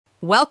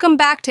Welcome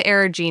back to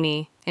Error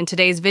Genie. In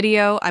today's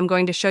video, I'm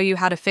going to show you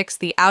how to fix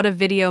the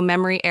out-of-video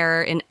memory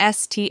error in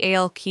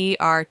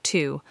S.T.A.L.K.E.R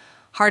 2,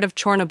 Heart of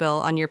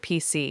Chornobyl on your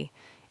PC.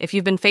 If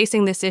you've been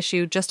facing this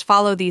issue, just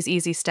follow these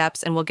easy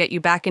steps and we'll get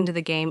you back into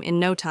the game in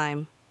no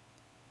time.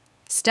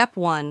 Step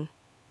 1.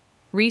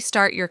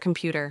 Restart your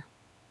computer.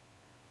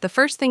 The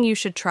first thing you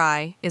should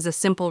try is a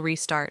simple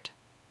restart.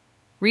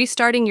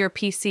 Restarting your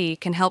PC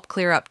can help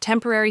clear up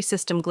temporary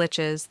system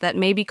glitches that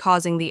may be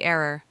causing the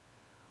error.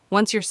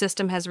 Once your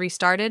system has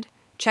restarted,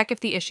 check if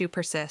the issue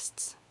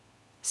persists.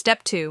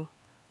 Step 2.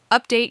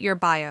 Update your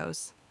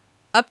BIOS.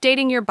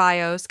 Updating your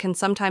BIOS can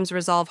sometimes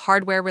resolve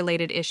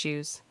hardware-related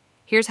issues.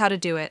 Here's how to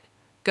do it.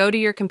 Go to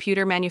your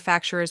computer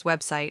manufacturer's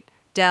website,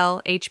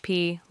 Dell,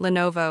 HP,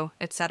 Lenovo,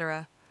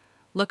 etc.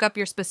 Look up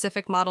your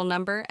specific model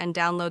number and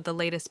download the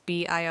latest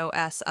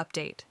BIOS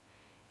update.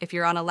 If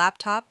you're on a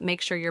laptop,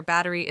 make sure your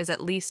battery is at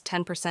least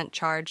 10%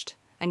 charged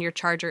and your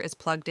charger is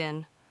plugged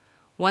in.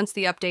 Once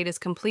the update is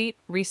complete,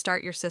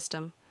 restart your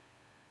system.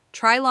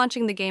 Try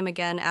launching the game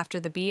again after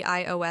the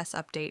BIOS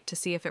update to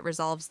see if it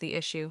resolves the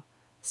issue.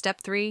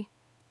 Step 3.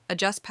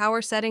 Adjust power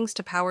settings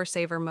to power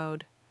saver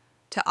mode.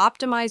 To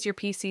optimize your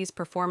PC's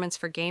performance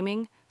for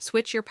gaming,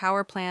 switch your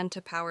power plan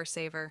to power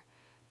saver.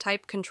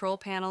 Type Control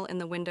Panel in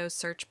the Windows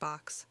search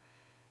box.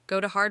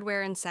 Go to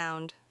Hardware and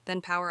Sound, then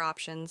Power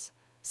Options.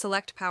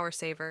 Select Power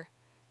Saver.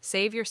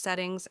 Save your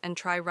settings and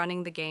try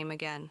running the game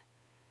again.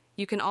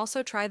 You can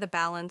also try the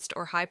balanced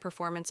or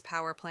high-performance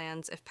power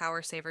plans if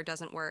Power Saver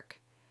doesn't work.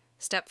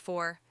 Step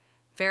 4.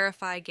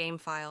 Verify game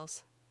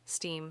files.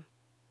 Steam.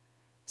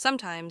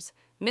 Sometimes,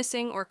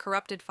 missing or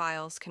corrupted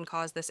files can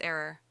cause this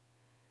error.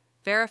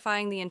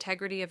 Verifying the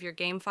integrity of your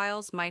game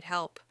files might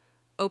help.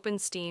 Open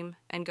Steam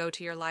and go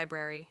to your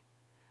library.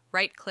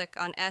 Right-click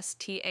on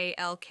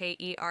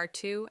S.T.A.L.K.E.R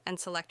 2 and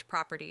select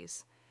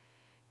Properties.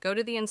 Go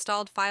to the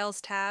Installed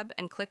Files tab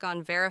and click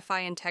on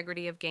Verify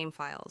Integrity of Game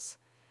Files.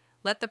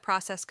 Let the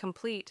process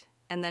complete,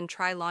 and then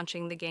try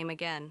launching the game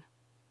again.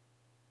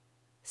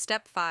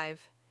 Step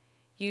 5.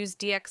 Use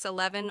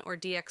DX11 or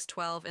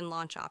DX12 in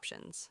launch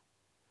options.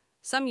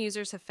 Some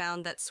users have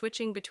found that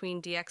switching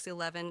between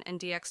DX11 and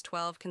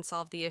DX12 can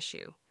solve the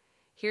issue.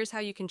 Here's how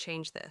you can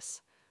change this.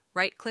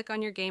 Right-click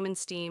on your game in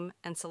Steam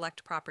and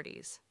select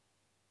Properties.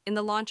 In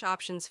the Launch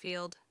Options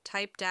field,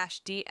 type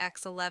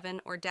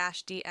 -DX11 or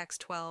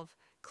 -DX12,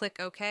 click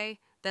OK,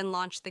 then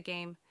launch the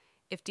game.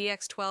 If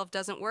DX12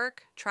 doesn't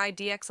work, try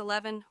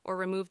DX11 or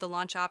remove the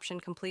launch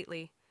option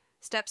completely.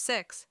 Step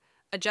 6.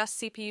 Adjust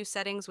CPU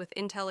settings with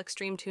Intel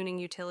Extreme Tuning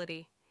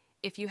Utility.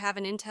 If you have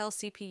an Intel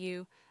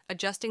CPU,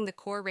 adjusting the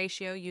core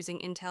ratio using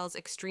Intel's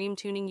Extreme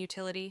Tuning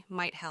Utility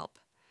might help.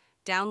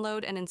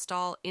 Download and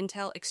install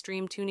Intel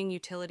Extreme Tuning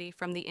Utility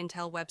from the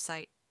Intel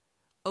website.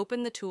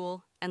 Open the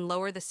tool and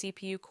lower the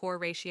CPU core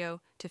ratio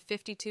to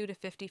 52 to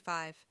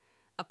 55.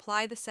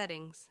 Apply the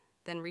settings,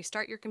 then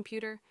restart your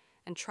computer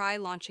and try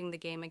launching the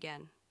game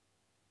again.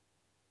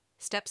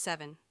 Step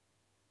 7.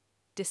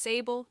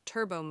 Disable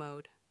Turbo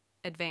Mode.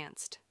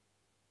 Advanced.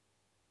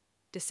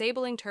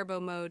 Disabling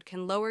Turbo Mode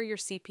can lower your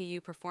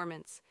CPU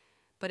performance,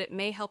 but it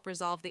may help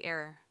resolve the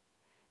error.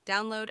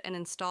 Download and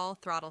install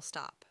Throttle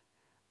Stop.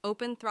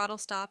 Open Throttle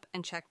Stop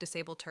and check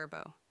Disable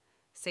Turbo.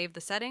 Save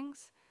the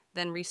settings,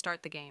 then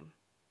restart the game.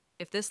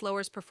 If this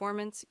lowers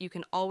performance, you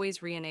can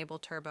always re-enable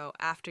Turbo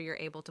after you're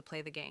able to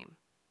play the game.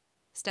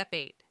 Step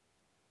 8.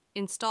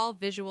 Install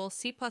Visual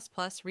C++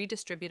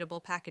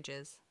 redistributable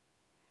packages.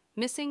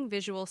 Missing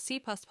Visual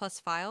C++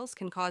 files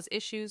can cause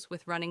issues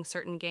with running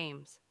certain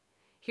games.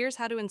 Here's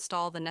how to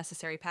install the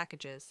necessary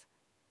packages.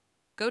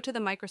 Go to the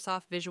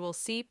Microsoft Visual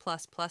C++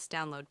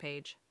 download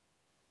page.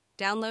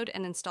 Download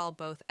and install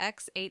both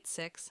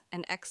x86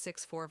 and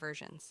x64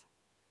 versions.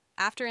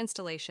 After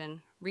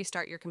installation,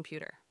 restart your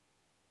computer.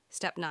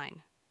 Step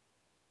 9.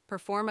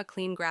 Perform a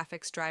clean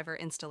graphics driver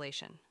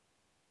installation.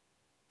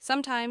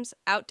 Sometimes,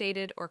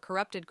 outdated or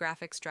corrupted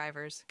graphics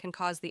drivers can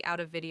cause the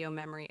out-of-video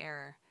memory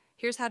error.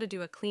 Here's how to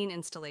do a clean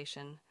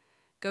installation.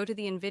 Go to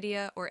the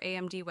NVIDIA or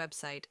AMD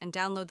website and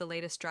download the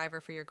latest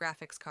driver for your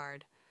graphics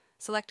card.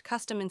 Select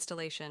Custom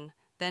Installation,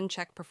 then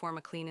check Perform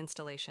a Clean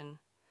Installation.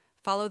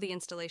 Follow the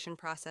installation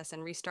process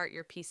and restart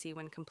your PC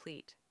when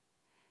complete.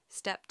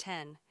 Step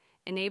 10.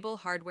 Enable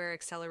Hardware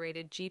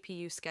Accelerated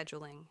GPU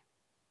Scheduling.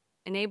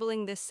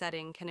 Enabling this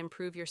setting can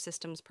improve your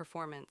system's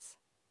performance.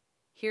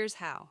 Here's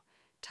how.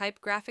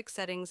 Type Graphics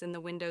Settings in the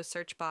Windows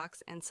search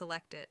box and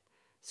select it.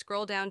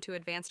 Scroll down to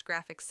Advanced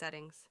Graphics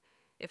Settings.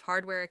 If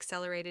Hardware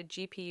Accelerated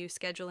GPU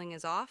Scheduling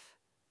is off,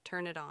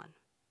 turn it on.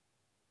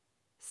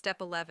 Step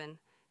 11.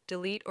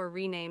 Delete or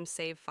rename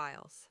save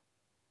files.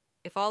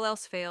 If all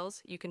else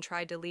fails, you can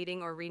try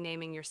deleting or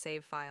renaming your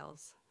save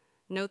files.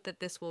 Note that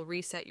this will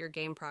reset your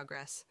game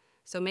progress,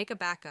 so make a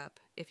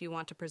backup if you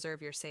want to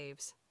preserve your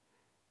saves.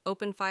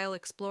 Open File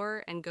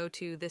Explorer and go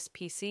to This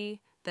PC,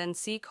 then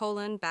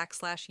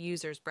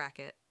C:\users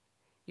bracket.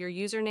 Your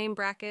username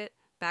bracket,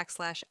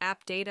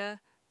 /appdata,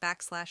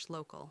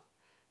 /local.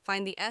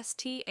 Find the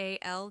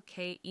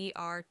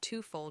S.T.A.L.K.E.R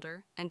 2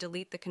 folder and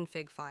delete the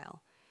config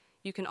file.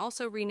 You can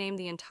also rename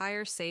the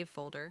entire save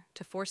folder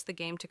to force the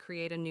game to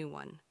create a new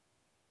one.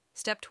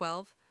 Step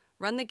 12.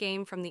 Run the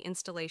game from the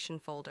installation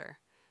folder.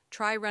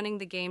 Try running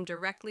the game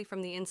directly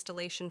from the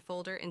installation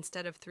folder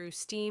instead of through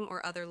Steam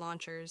or other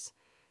launchers.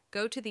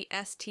 Go to the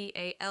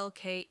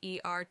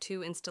S.T.A.L.K.E.R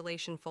 2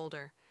 installation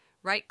folder.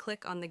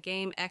 Right-click on the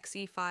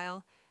game.exe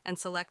file and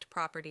select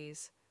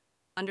Properties.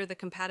 Under the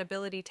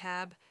Compatibility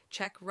tab,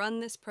 check Run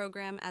this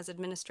program as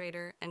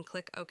administrator and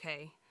click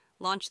OK.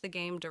 Launch the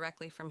game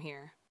directly from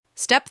here.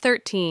 Step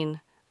 13.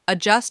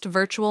 Adjust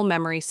virtual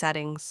memory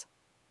settings.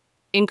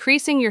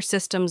 Increasing your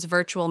system's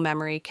virtual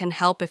memory can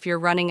help if you're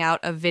running out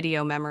of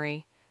video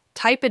memory.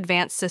 Type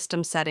Advanced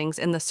System Settings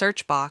in the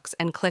search box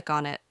and click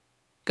on it.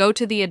 Go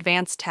to the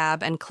Advanced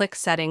tab and click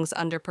Settings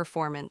under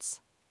Performance.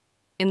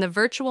 In the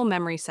Virtual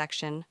Memory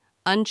section,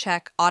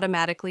 uncheck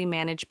Automatically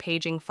Manage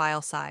Paging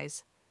File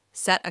Size.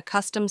 Set a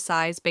custom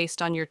size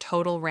based on your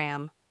total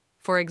RAM.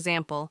 For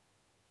example,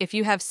 if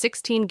you have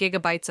 16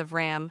 gigabytes of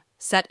RAM,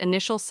 set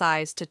initial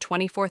size to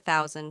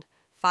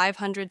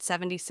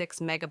 24,576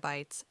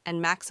 megabytes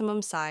and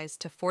maximum size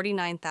to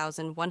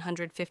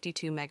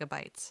 49,152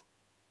 megabytes.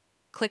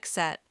 Click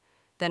Set,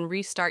 then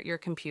restart your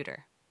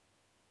computer.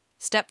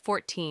 Step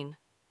 14.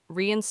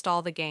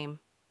 Reinstall the game.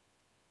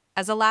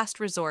 As a last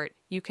resort,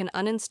 you can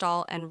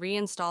uninstall and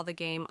reinstall the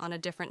game on a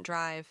different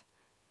drive,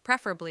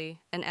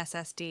 preferably an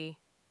SSD.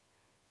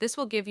 This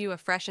will give you a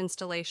fresh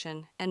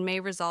installation and may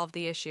resolve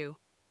the issue.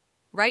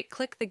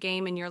 Right-click the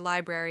game in your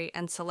library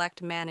and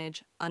select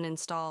Manage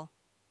Uninstall.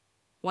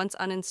 Once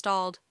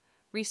uninstalled,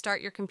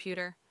 restart your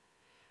computer.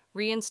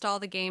 Reinstall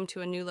the game to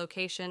a new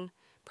location,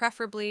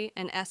 preferably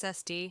an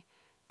SSD,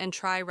 and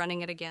try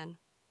running it again.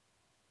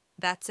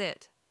 That's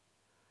it.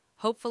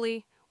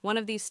 Hopefully, one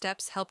of these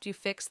steps helped you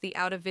fix the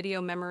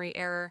out-of-video memory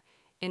error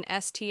in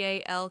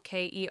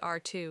S.T.A.L.K.E.R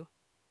 2.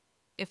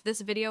 If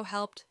this video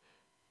helped,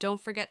 don't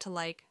forget to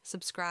like,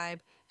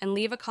 subscribe, and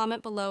leave a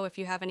comment below if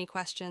you have any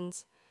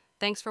questions.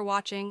 Thanks for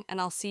watching, and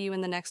I'll see you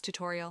in the next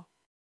tutorial.